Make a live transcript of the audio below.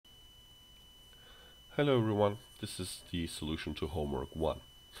Hello everyone, this is the solution to homework 1.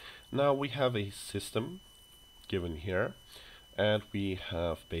 Now we have a system given here and we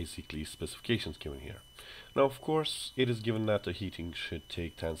have basically specifications given here. Now of course it is given that the heating should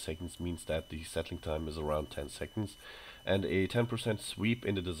take 10 seconds, means that the settling time is around 10 seconds, and a 10% sweep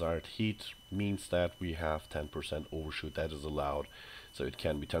in the desired heat means that we have 10% overshoot that is allowed. So it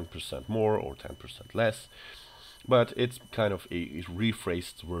can be 10% more or 10% less. But it's kind of a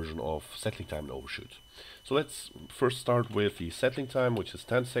rephrased version of settling time and overshoot. So let's first start with the settling time, which is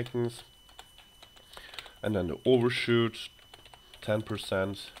 10 seconds, and then the overshoot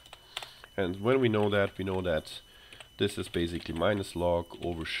 10%. And when we know that this is basically minus log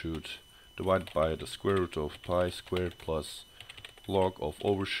overshoot divided by the square root of pi squared plus log of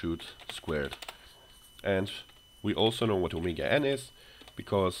overshoot squared. And we also know what omega n is,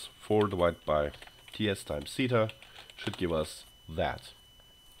 because 4 divided by Ts times theta should give us that.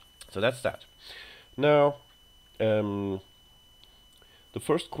 So that's that. Now, the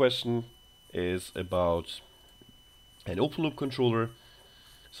first question is about an open loop controller.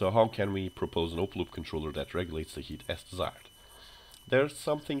 So how can we propose an open loop controller that regulates the heat as desired? There's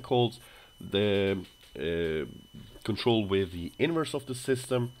something called the control with the inverse of the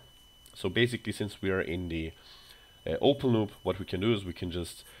system. So basically, since we are in the open loop, what we can do is we can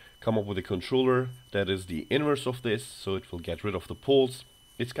just come up with a controller that is the inverse of this, so it will get rid of the poles.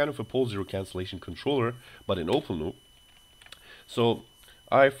 It's kind of a pole zero cancellation controller, but in open loop. So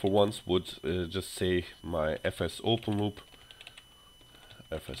I for once would just say my fs open loop,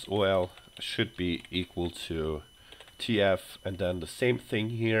 fsol, should be equal to tf, and then the same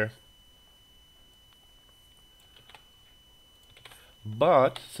thing here.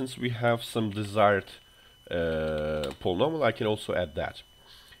 But since we have some desired polynomial, I can also add that.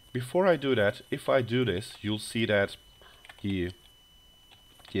 Before I do that, if I do this, you'll see that the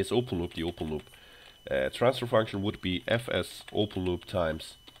open loop transfer function would be fs open loop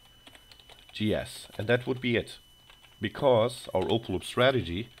times gs, and that would be it, because our open loop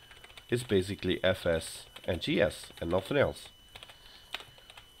strategy is basically fs and gs and nothing else.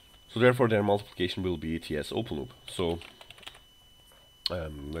 So therefore their multiplication will be ts open loop. So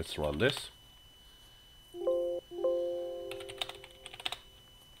let's run this.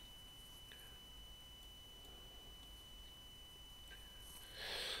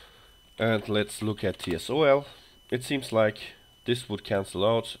 And let's look at TSOL. It seems like this would cancel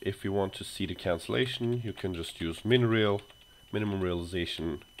out. If you want to see the cancellation, you can just use minreal, minimum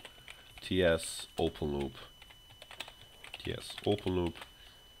realization, TS open loop, TS open loop.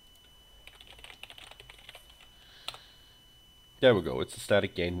 There we go, it's a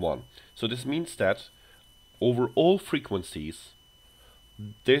static gain 1. So this means that over all frequencies,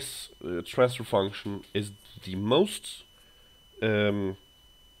 this transfer function is the most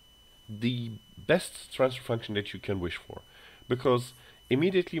the best transfer function that you can wish for, because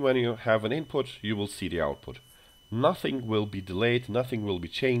immediately when you have an input, you will see the output. Nothing will be delayed, nothing will be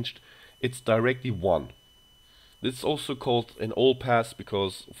changed. It's directly 1. This is also called an all pass,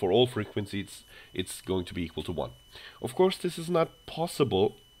 because for all frequencies it's going to be equal to 1. Of course, this is not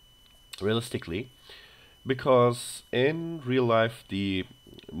possible realistically, because in real life the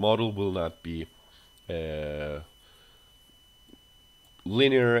model will not be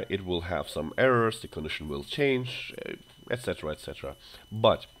linear, it will have some errors, the condition will change, etc, etc.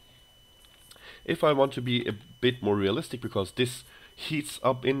 But if I want to be a bit more realistic, because this heats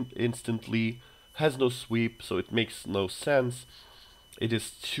up instantly, has no sweep, so it makes no sense, it is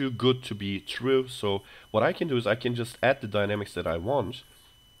too good to be true. So what I can do is I can just add the dynamics that I want.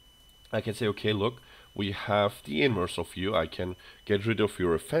 I can say, okay, look, we have the inverse of you, I can get rid of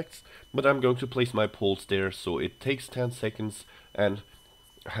your effects, but I'm going to place my poles there, so it takes 10 seconds and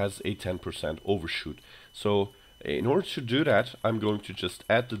has a 10% overshoot. So in order to do that, I'm going to just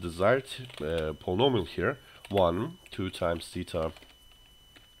add the desired polynomial here, 1, 2 times theta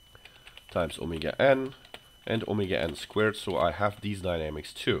times omega n and omega n squared, so I have these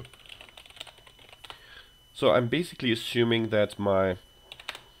dynamics too. So I'm basically assuming that my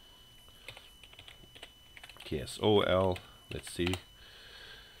KSOL, let's see.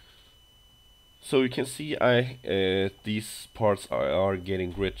 So you can see these parts are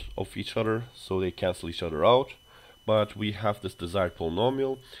getting rid of each other, so they cancel each other out. But we have this desired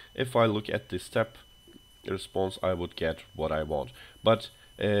polynomial. If I look at the step response, I would get what I want. But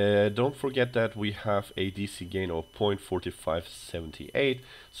don't forget that we have a DC gain of 0.4578.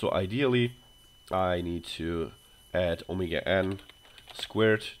 So ideally, I need to add omega n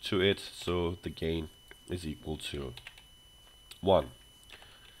squared to it, so the gain is equal to 1.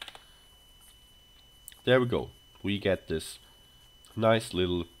 There we go. We get this nice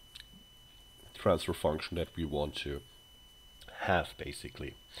little transfer function that we want to have,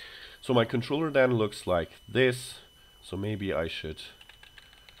 basically. So my controller then looks like this. So maybe I should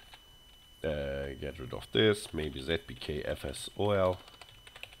get rid of this, maybe ZBK FSOL.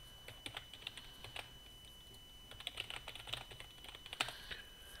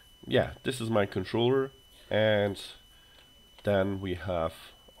 Yeah, this is my controller, and then we have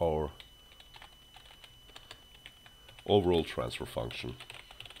our overall transfer function.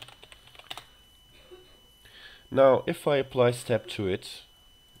 Now if I apply step to it,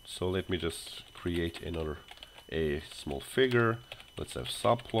 so let me just create a small figure. Let's have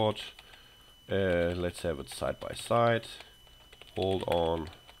subplot. Let's have it side by side. Hold on,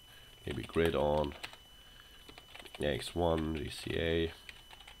 maybe grid on. X1 GCA,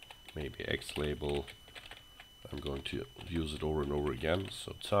 maybe X label. I'm going to use it over and over again.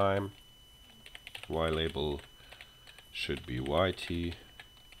 So time. Y label should be YT.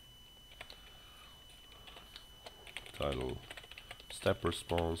 Title step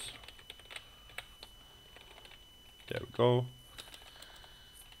response. There we go.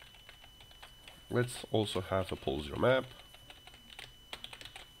 Let's also have a pole zero map.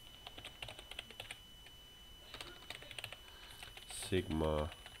 Sigma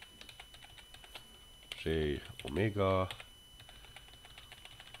J omega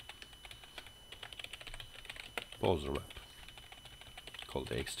pole zero map called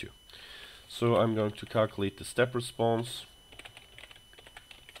X2. So I'm going to calculate the step response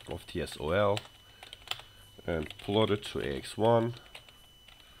of TSOL and plot it to AX1,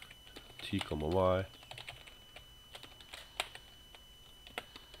 T comma Y,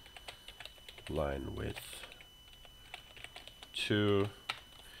 line width 2,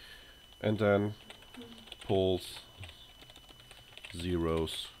 and then poles,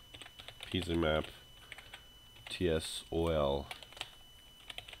 zeros, PZ map, TSOL,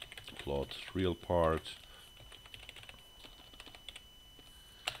 plot real part,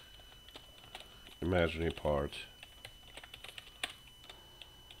 imaginary part,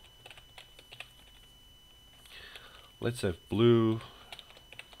 let's have blue,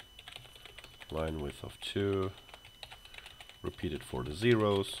 line width of 2, repeat it for the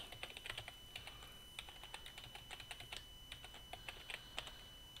zeros,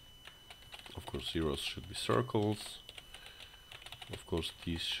 of course zeros should be circles, of course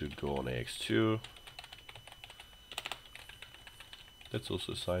these should go on AX2. Let's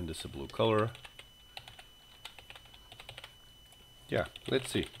also assign this a blue color. Yeah, let's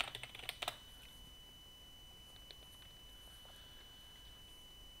see.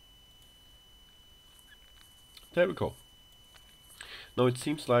 There we go. Now it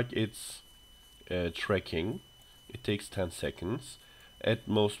seems like it's tracking. It takes 10 seconds. At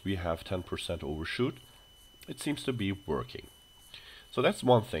most we have 10% overshoot. It seems to be working. So that's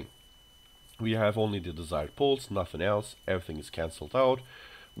one thing. We have only the desired poles, nothing else. Everything is cancelled out.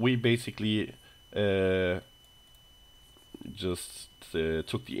 We basically just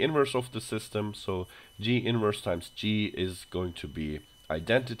took the inverse of the system. So G inverse times G is going to be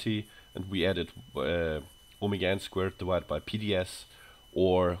identity, and we added omega n squared divided by PDS,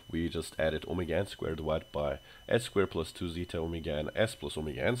 or we just added omega n squared divided by s squared plus 2 zeta omega n s plus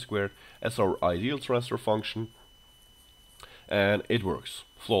omega n squared as our ideal transfer function, and it works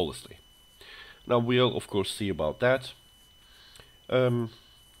flawlessly. Now we'll of course see about that. Yeah,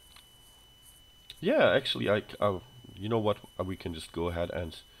 actually you know what, we can just go ahead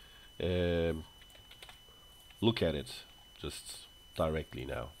and look at it just directly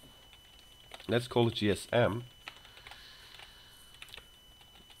now. Let's call it GSM,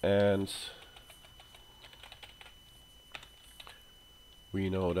 and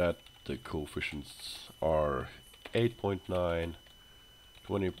we know that the coefficients are 8.9,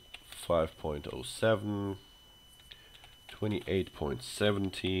 25.07,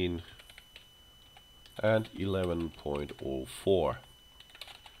 28.17 and 11.04.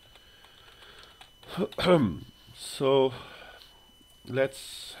 So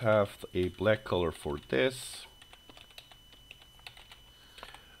let's have a black color for this.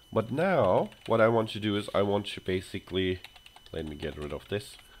 But now what I want to do is I want to basically, let me get rid of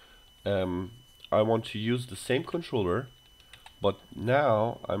this. I want to use the same controller, but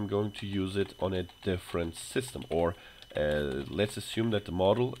now I'm going to use it on a different system, or let's assume that the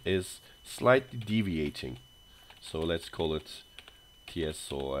model is slightly deviating. So let's call it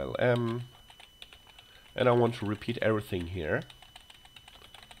TSOLM, and I want to repeat everything here.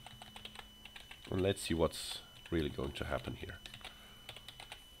 And let's see what's really going to happen here.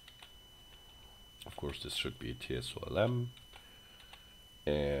 Of course, this should be TSOLM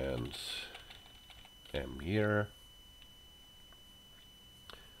and M here.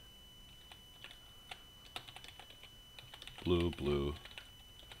 blue, blue,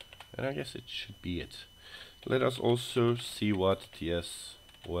 and I guess it should be it. Let us also see what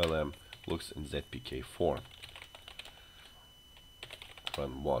TS-OLM looks in ZPK form.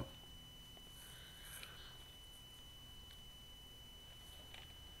 Run 1.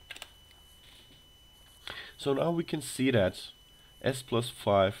 So now we can see that S plus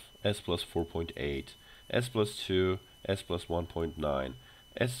 5, S plus 4.8, S plus 2, S plus 1.9,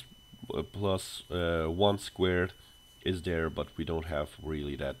 S plus 1 squared is there, but we don't have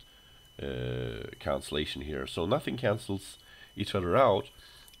really that cancellation here. So nothing cancels each other out.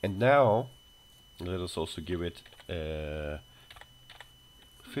 And now, let us also give it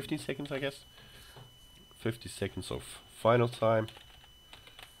 15 seconds, I guess. 50 seconds of final time.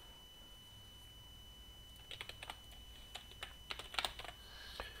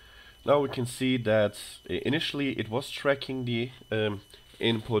 Now we can see that initially it was tracking the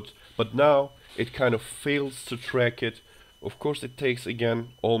input, but now it kind of fails to track it. Of course it takes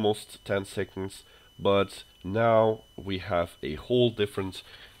again almost 10 seconds, but now we have a whole different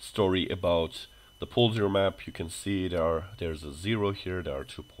story about the pole zero map. You can see there's a 0 here, there are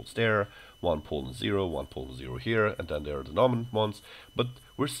 2 poles there, 1 pole and 0, 1 pole and 0 here, and then there are the dominant ones. But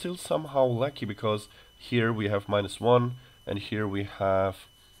we're still somehow lucky because here we have -1 and here we have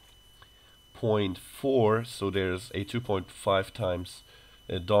 0.4, so there's a 2.5 times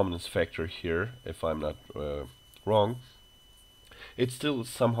dominance factor here, if I'm not wrong. It still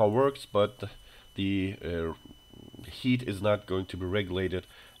somehow works, but the heat is not going to be regulated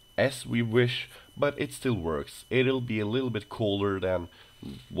as we wish, but it still works. It'll be a little bit colder than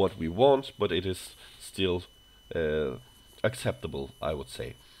what we want, but it is still acceptable, I would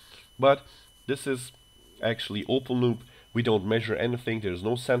say. But this is actually open loop. We don't measure anything, there's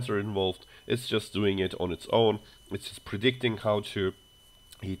no sensor involved, it's just doing it on its own. It's just predicting how to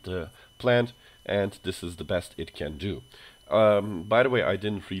heat the plant, and this is the best it can do. By the way, I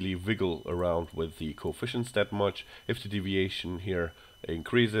didn't really wiggle around with the coefficients that much. If the deviation here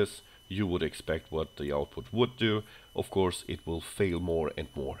increases, you would expect what the output would do. Of course, it will fail more and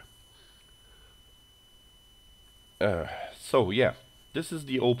more. So yeah, this is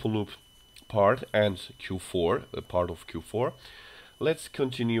the open loop part and Q4, a part of Q4. Let's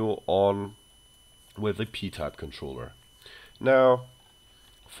continue on with the P-type controller. Now,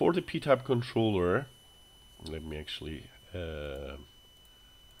 for the P-type controller, let me actually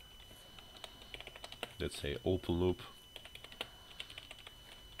let's say open loop.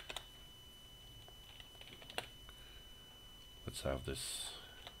 Let's have this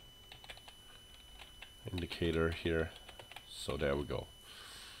indicator here. So there we go.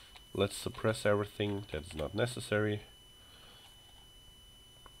 Let's suppress everything that's not necessary.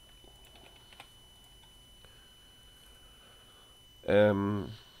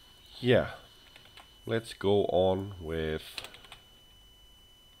 Yeah, let's go on with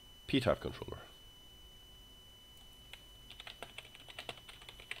P-type controller.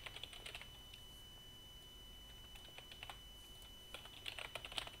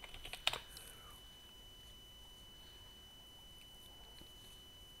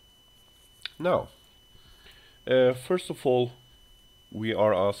 Now, first of all, we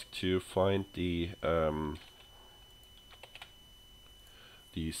are asked to find the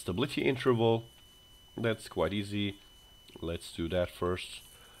stability interval. That's quite easy. Let's do that first.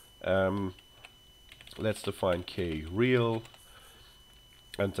 Let's define K real,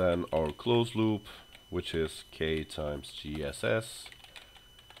 and then our closed loop, which is K times GSS,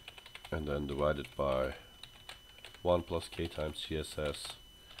 and then divided by 1 plus K times GSS.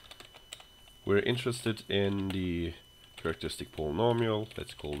 We're interested in the characteristic polynomial.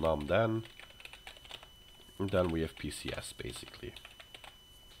 Let's call num then. And then we have PCS basically.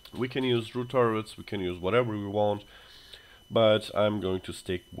 We can use root targets, we can use whatever we want, but I'm going to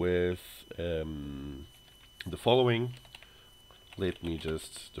stick with the following. Let me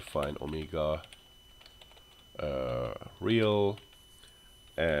just define omega real,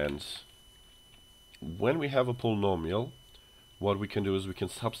 and when we have a polynomial, what we can do is we can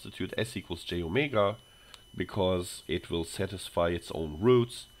substitute s equals j omega, because it will satisfy its own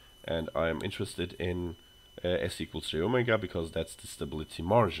roots, and I'm interested in s equals j omega because that's the stability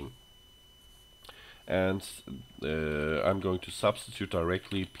margin. And I'm going to substitute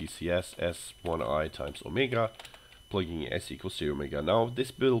directly PCS S1I times omega, plugging in s equals j omega. Now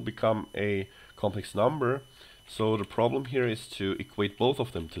this will become a complex number, so the problem here is to equate both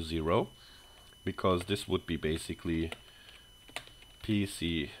of them to 0, because this would be basically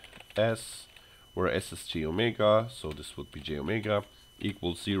PCS, where s is j omega, so this would be j omega,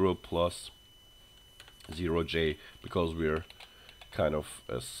 equals 0 plus 0j, because we're kind of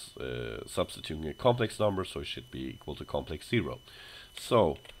substituting a complex number, so it should be equal to complex 0.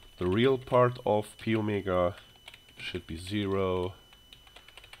 So the real part of p omega should be 0,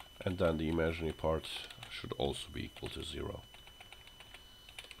 and then the imaginary part should also be equal to 0.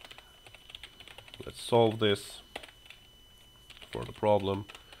 Let's solve this for the problem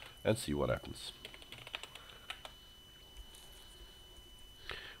and see what happens.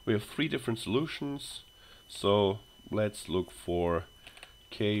 We have 3 different solutions, so let's look for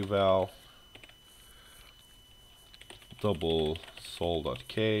k-val double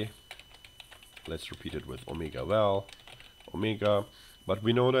sol.k. Let's repeat it with omega val omega, but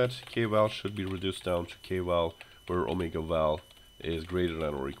we know that k-val should be reduced down to k-val where omega val is greater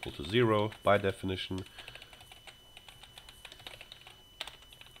than or equal to 0 by definition.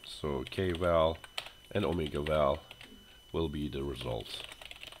 So k-val and omega val will be the results.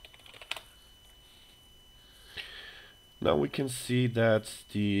 Now we can see that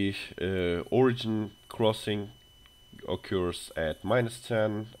the origin crossing occurs at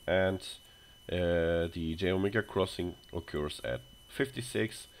 -10 and the j omega crossing occurs at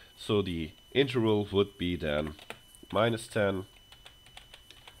 56. So the interval would be then -10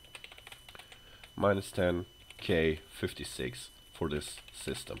 k 56 for this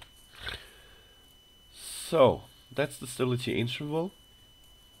system. So that's the stability interval.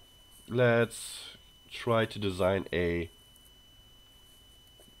 Let's try to design a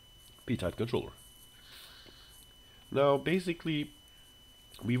p-type controller. Now basically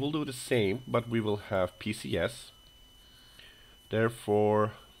we will do the same, but we will have PCS.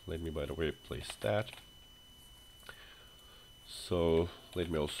 Therefore, let me by the way place that. So let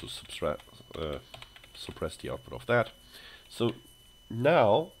me also suppress the output of that. So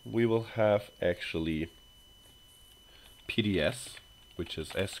now we will have actually PDS, which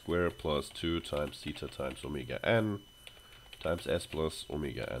is s squared plus 2 times theta times omega n times s plus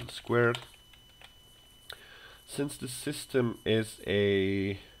omega n squared. Since the system is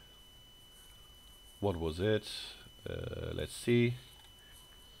a, what was it? Let's see,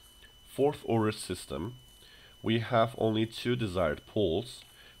 4th order system, we have only 2 desired poles,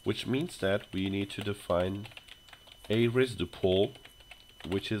 which means that we need to define a residue pole,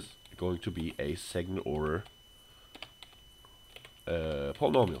 which is going to be a 2nd order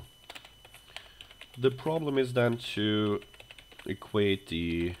polynomial. The problem is then to equate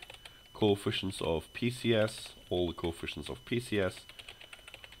the coefficients of PCS, all the coefficients of PCS,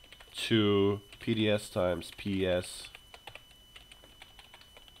 to PDS times PS.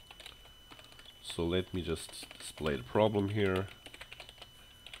 So let me just display the problem here.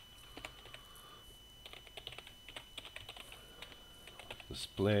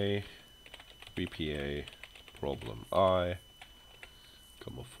 Display VPA problem I,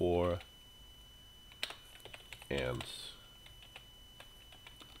 comma 4, and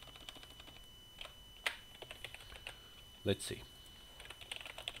let's see.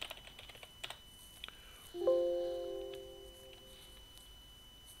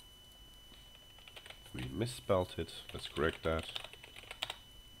 We misspelled it. Let's correct that.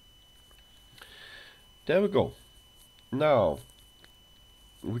 There we go. Now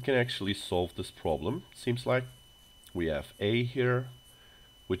we can actually solve this problem. Seems like we have A here,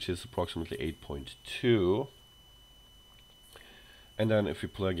 which is approximately 8.2. And then if we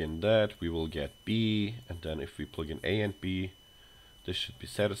plug in that, we will get B, and then if we plug in A and B, this should be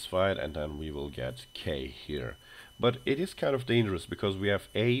satisfied, and then we will get K here. But it is kind of dangerous because we have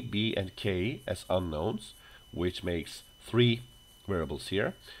A, B, and K as unknowns, which makes 3 variables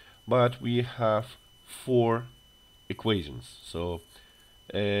here. But we have 4 equations, so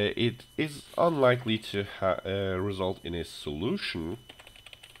it is unlikely to result in a solution.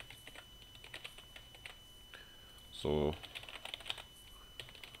 So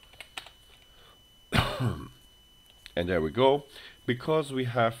and there we go. Because we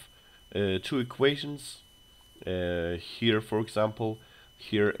have 2 equations here, for example,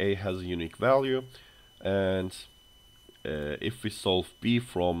 here A has a unique value, and if we solve B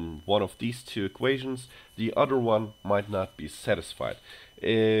from one of these 2 equations, the other one might not be satisfied.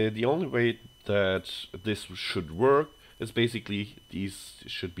 The only way that this should work is basically these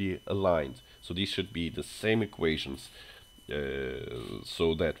should be aligned. So these should be the same equations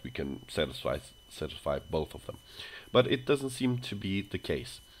so that we can satisfy both of them. But it doesn't seem to be the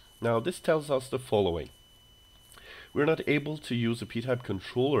case. Now this tells us the following. We're not able to use a p-type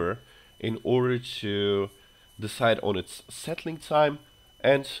controller in order to decide on its settling time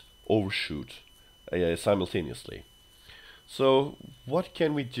and overshoot simultaneously. So what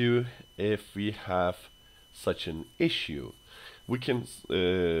can we do if we have such an issue? We can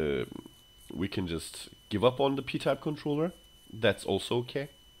just give up on the p-type controller that's also okay.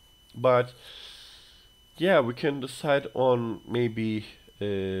 But yeah, we can decide on maybe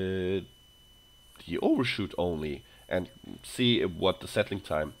the overshoot only and see what the settling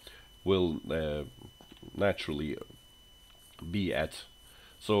time will naturally be at.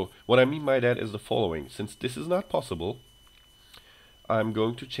 So what I mean by that is the following. Since this is not possible, I'm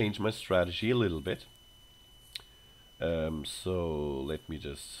going to change my strategy a little bit. So let me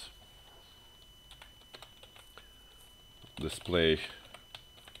just display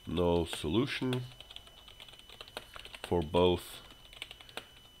no solution for both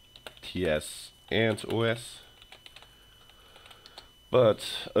TS and OS. But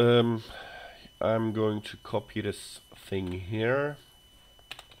I'm going to copy this thing here.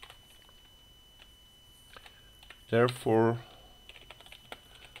 Therefore,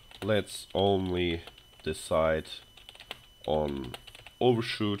 let's only decide on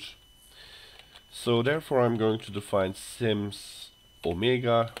overshoot. So therefore I'm going to define sims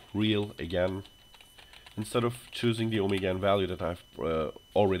omega real again. Instead of choosing the omega n value that I've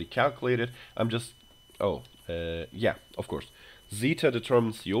already calculated, I'm just, yeah, of course. Zeta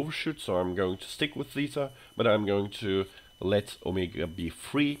determines the overshoot, so I'm going to stick with zeta, but I'm going to let omega be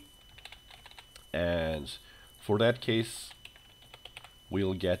free. And for that case,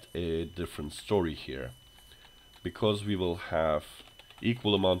 we'll get a different story here. Because we will have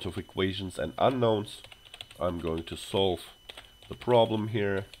equal amount of equations and unknowns, I'm going to solve the problem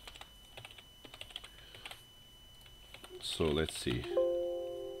here. So let's see.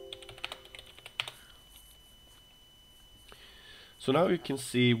 So now you can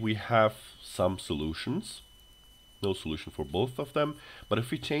see we have some solutions. No solution for both of them. But if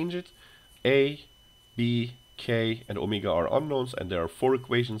we change it, A, B, K, and omega are unknowns, and there are 4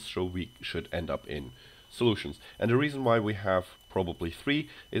 equations, so we should end up in solutions. And the reason why we have probably 3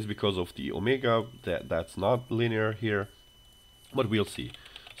 is because of the omega, that's not linear here, but we'll see.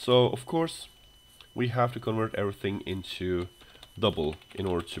 So of course we have to convert everything into double in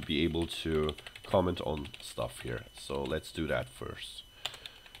order to be able to comment on stuff here. So let's do that first.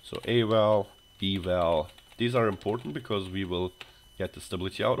 So A val, B val, these are important because we will get the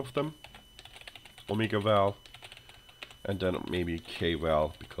stability out of them. Omega val, and then maybe K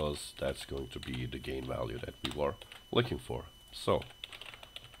val, because that's going to be the gain value that we were looking for. So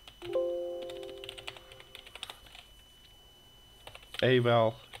A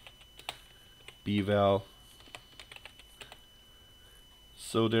val, B val.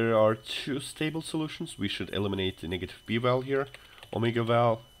 So there are 2 stable solutions. We should eliminate the negative B val here. Omega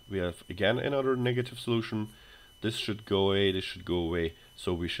val, we have again another negative solution. This should go away, this should go away,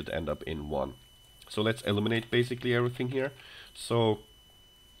 so we should end up in 1. So let's eliminate basically everything here. So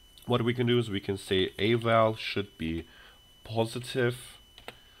what we can do is we can say A val should be positive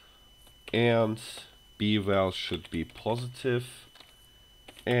and B val should be positive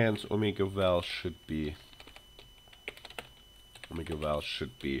and omega val should be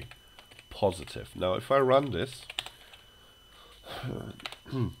positive. Now if I run this,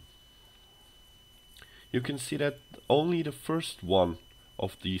 you can see that only the first one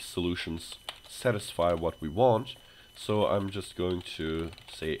of these solutions satisfy what we want. So I'm just going to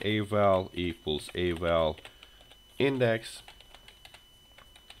say A val equals A val index.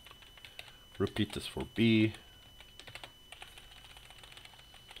 Repeat this for B.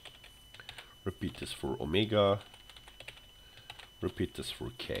 Repeat this for omega. Repeat this for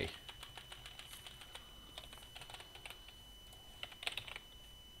K.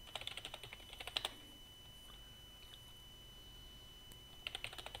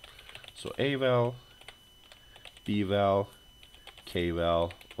 So A val, B val, K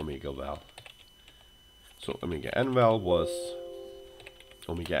val, omega val. So omega n was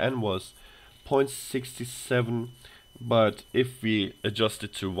 0.67, but if we adjust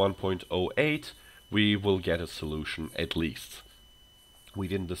it to 1.08, we will get a solution at least. We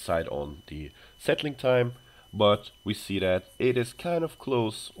didn't decide on the settling time, but we see that it is kind of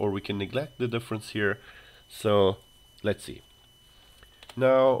close, or we can neglect the difference here. So let's see.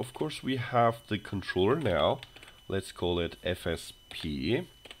 Now, of course, we have the controller now. Let's call it FSP.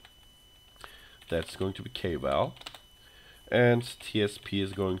 That's going to be K-val. And TSP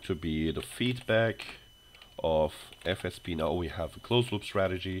is going to be the feedback of FSP. Now we have a closed loop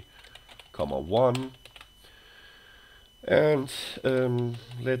strategy, comma 1. And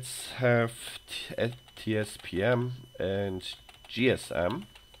let's have TSPM and GSM,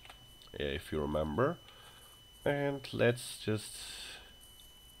 if you remember. And let's just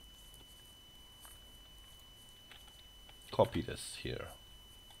copy this here.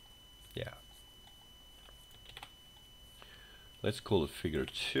 Yeah. Let's call it figure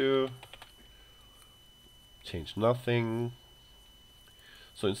 2. Change nothing.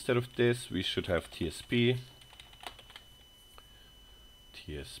 So instead of this, we should have TSP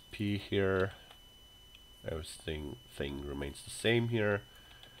here. Everything remains the same here.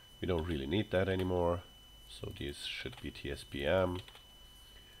 We don't really need that anymore. So this should be TSPM.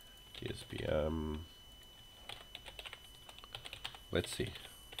 Let's see.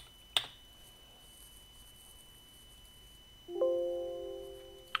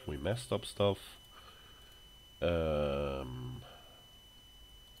 We messed up stuff. Of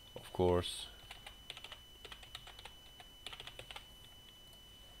course.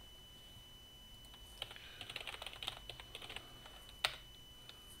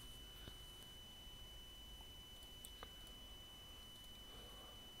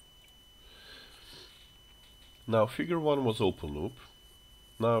 Now figure 1 was open loop.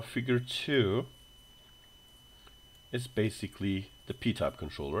 Now figure 2 is basically the p-type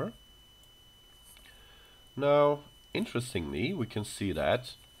controller. Now interestingly, we can see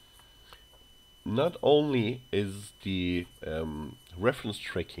that not only is the reference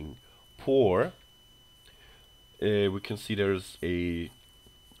tracking poor, we can see there's a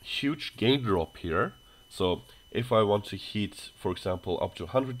huge gain drop here. So if I want to heat, for example, up to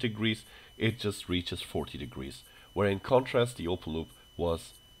 100 degrees, it just reaches 40 degrees. Where in contrast, the open loop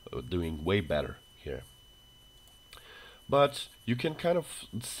was doing way better here. But you can kind of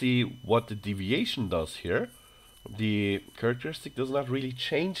see what the deviation does here. The characteristic does not really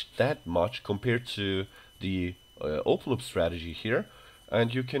change that much compared to the open loop strategy here.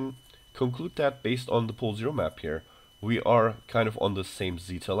 And you can conclude that based on the pole zero map here. We are kind of on the same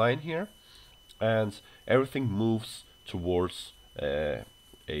zeta line here, and everything moves towards a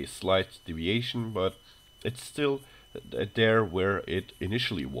slight deviation, but it's still there where it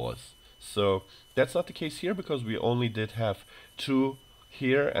initially was. So that's not the case here, because we only did have 2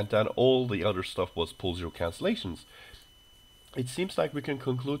 here, and then all the other stuff was pole zero cancellations. It seems like we can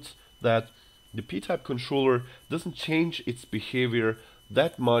conclude that the p-type controller doesn't change its behavior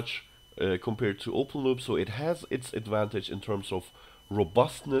that much compared to open loop, so it has its advantage in terms of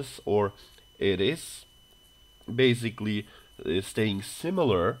robustness, or it is basically staying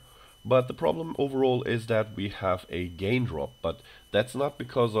similar. But the problem overall is that we have a gain drop, but that's not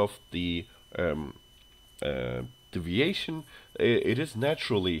because of the deviation. It is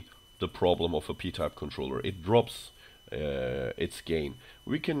naturally the problem of a p-type controller. It drops its gain.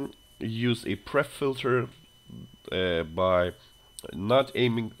 We can use a pref filter by not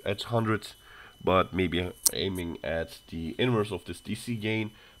aiming at 100, but maybe aiming at the inverse of this DC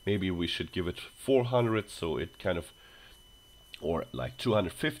gain. Maybe we should give it 400, so it kind of, or like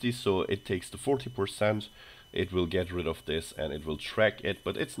 250, so it takes the 40%. It will get rid of this and it will track it,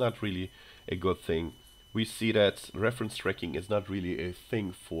 but it's not really a good thing. We see that reference tracking is not really a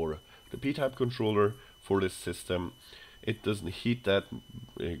thing for the p-type controller for this system. It doesn't heat that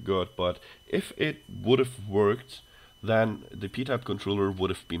good, but if it would have worked, then the p-type controller would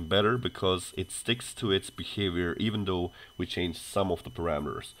have been better, because it sticks to its behavior even though we change some of the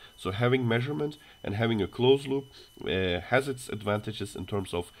parameters. So having measurement and having a closed loop has its advantages in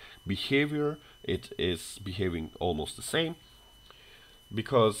terms of behavior. It is behaving almost the same,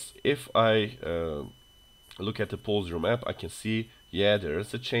 because if I look at the pole zero map, I can see, yeah, there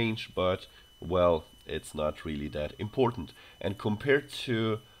is a change, but well, it's not really that important. And compared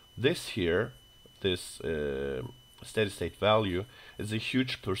to this here, this steady state value is a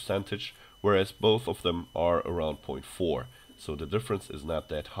huge percentage, whereas both of them are around 0.4, so the difference is not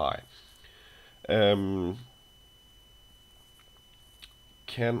that high. Can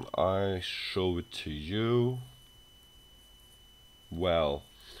I show it to you? Well,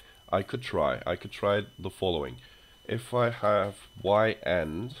 I could try the following. If I have y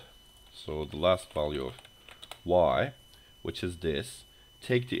end, so the last value of y, which is this,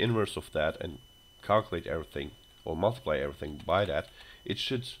 take the inverse of that and calculate everything, or multiply everything by that, it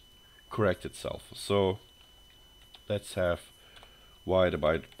should correct itself. So let's have y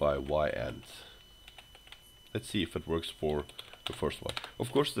divided by y end. Let's see if it works for the first one.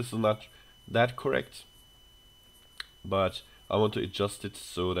 Of course, this is not that correct, but I want to adjust it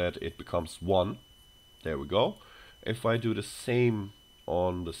so that it becomes 1. There we go. If I do the same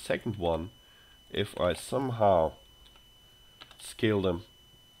on the second one, if I somehow scale them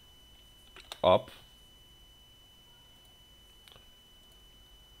up,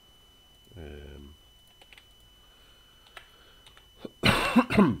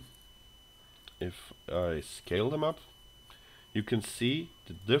 if I scale them up, you can see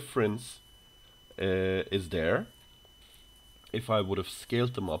the difference is there. If I would have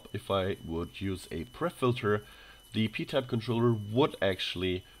scaled them up, if I would use a pref filter, the p-type controller would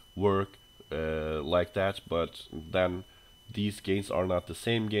actually work like that, but then these gains are not the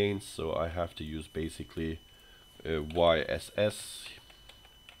same gains, so I have to use basically YSS.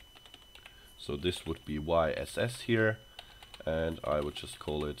 So this would be YSS here, and I would just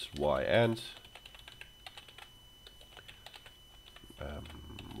call it YAND,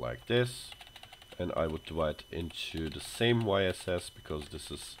 like this, and I would divide into the same YSS because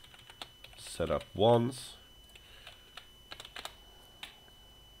this is set up once.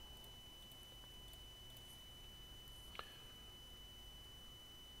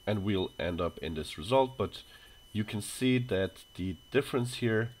 And we'll end up in this result, but you can see that the difference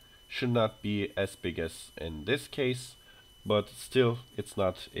here should not be as big as in this case, but still it's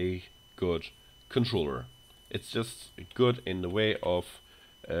not a good controller. It's just good in the way of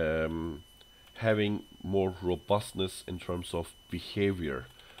having more robustness in terms of behavior.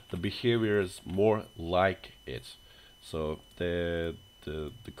 The behavior is more like it. So the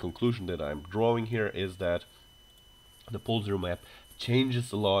conclusion that I'm drawing here is that the pole zero map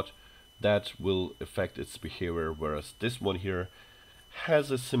changes a lot. That will affect its behavior, whereas this one here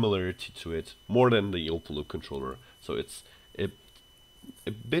has a similarity to it more than the open loop controller. So it's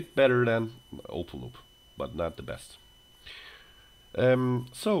a bit better than open loop, but not the best.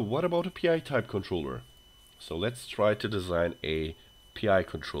 So what about a PI type controller? So let's try to design a PI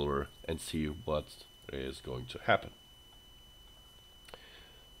controller and see what is going to happen.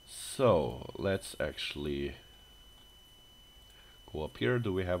 So let's actually go up here.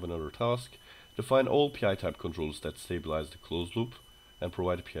 Do we have another task? Define all PI type controllers that stabilize the closed loop and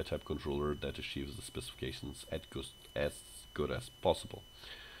provide a PI type controller that achieves the specifications as good as possible.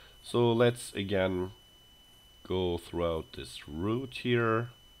 So let's again go throughout this route here.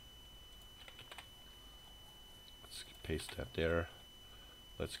 Let's paste that there.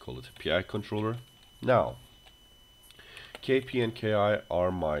 Let's call it a PI controller. Now, KP and KI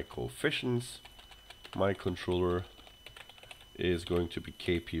are my coefficients. My controller is going to be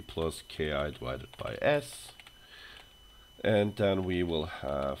KP plus KI divided by S. And then we will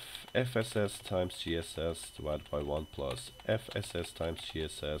have FSS times GSS divided by 1 plus FSS times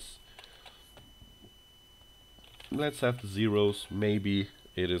GSS. Let's have the zeros. Maybe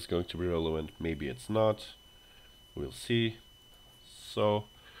it is going to be relevant, maybe it's not. We'll see. So,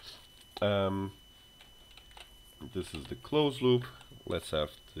 this is the closed loop. Let's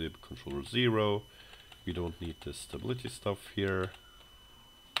have the controller 0. We don't need the stability stuff here.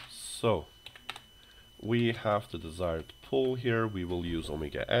 So, we have the desired pole here. We will use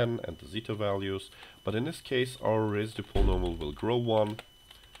omega n and the zeta values. But in this case, our residue polynomial will grow 1.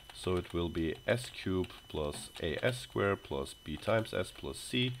 So it will be s cubed plus as squared plus b times s plus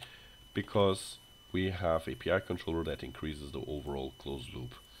c, because we have a PI controller that increases the overall closed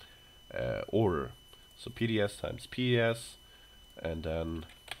loop order. So PDS times PES, and then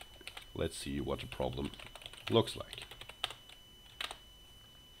let's see what the problem looks like.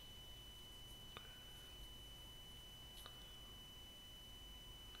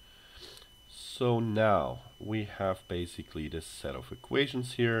 So now we have basically this set of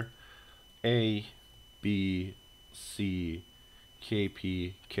equations here: A, B, C,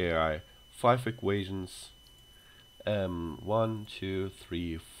 KP, KI, 5 equations. 1, 2,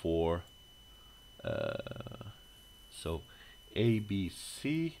 3, 4. So A, B,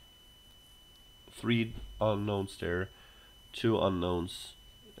 C, 3 unknowns there, 2 unknowns,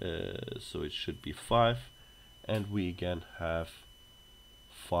 so it should be 5, and we again have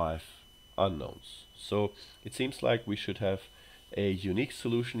 5 unknowns. So it seems like we should have a unique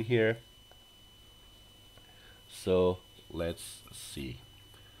solution here. So let's see.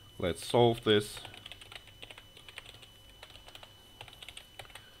 Let's solve this.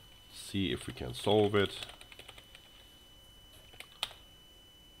 See if we can solve it.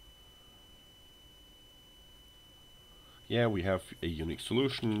 Yeah, we have a unique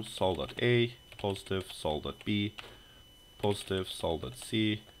solution. Sol.A positive, Sol.B positive,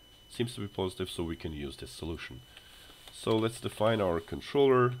 Sol.C seems to be positive, so we can use this solution. So let's define our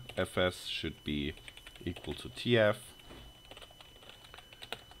controller. Fs should be equal to Tf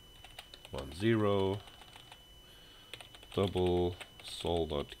 1 0 double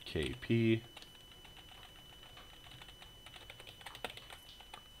Sol.Kp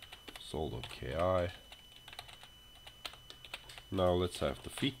Sol.Ki. Now let's have the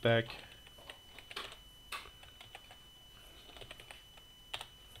feedback.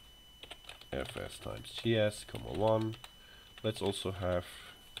 Fs times Gs, comma 1. Let's also have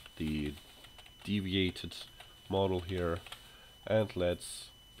the deviated model here, and let's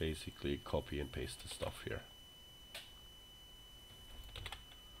basically copy and paste the stuff here.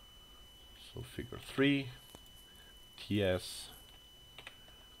 So figure 3, Ts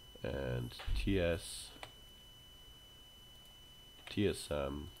and Ts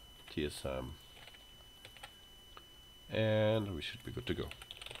TSM, TSM, and we should be good to go.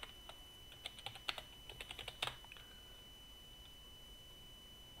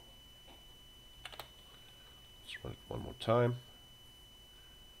 Let's run it one more time.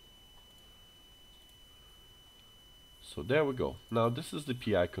 So there we go. Now this is the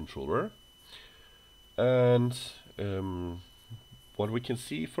PI controller, and what we can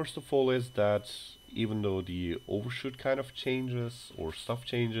see first of all is that even though the overshoot kind of changes or stuff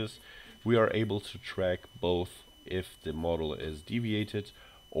changes, we are able to track both if the model is deviated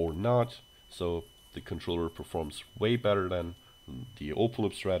or not. So the controller performs way better than the open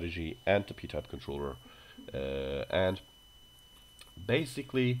loop strategy and the P-type controller, and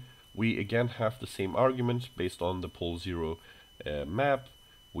basically we again have the same argument based on the pole 0 map.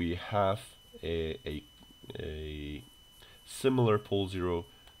 We have a similar pole 0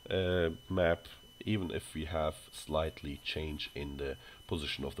 map, even if we have slightly change in the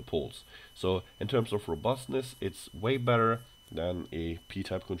position of the poles. So in terms of robustness, it's way better than a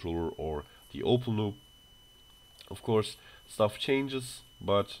P-type controller or the open loop. Of course, stuff changes,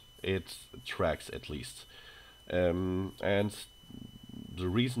 but it tracks at least. And the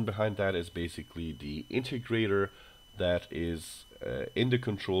reason behind that is basically the integrator that is in the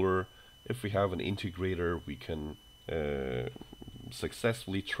controller. If we have an integrator, we can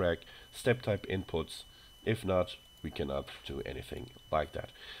successfully track step type inputs. If not, we cannot do anything like that.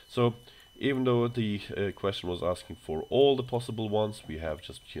 So even though the question was asking for all the possible ones, we have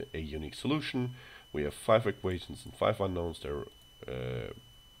just a unique solution. We have 5 equations and 5 unknowns.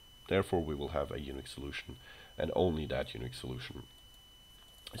 Therefore we will have a unique solution and only that unique solution.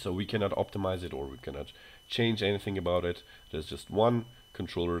 So we cannot optimize it or we cannot change anything about it. There's just one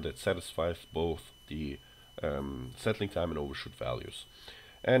controller that satisfies both the settling time and overshoot values.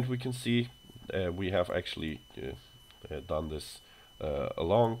 And we can see we have actually done this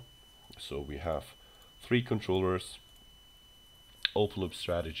along. So we have 3 controllers, open loop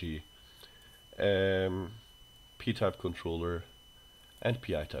strategy, P-type controller, and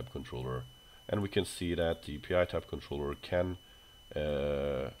PI-type controller. And we can see that the PI-type controller can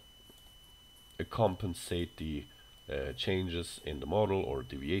compensate the changes in the model or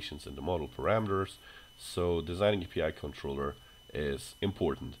deviations in the model parameters. So designing a PI controller is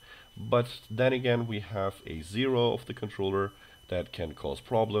important. But then again, we have a 0 of the controller that can cause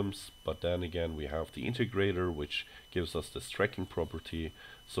problems. But then again, we have the integrator, which gives us this tracking property.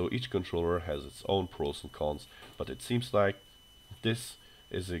 So each controller has its own pros and cons. But it seems like this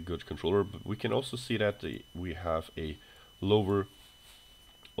is a good controller. But we can also see that we have a lower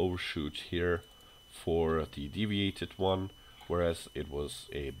overshoot here for the deviated one, whereas it was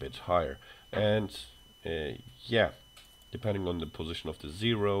a bit higher. And yeah, depending on the position of the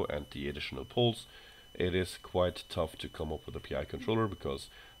 0 and the additional poles, it is quite tough to come up with a PI controller because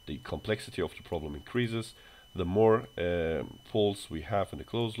the complexity of the problem increases. The more poles we have in the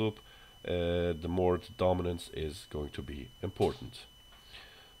closed loop, the more the dominance is going to be important.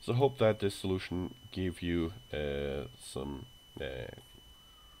 So I hope that this solution gave you some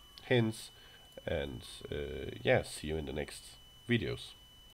hints, and yeah, see you in the next videos.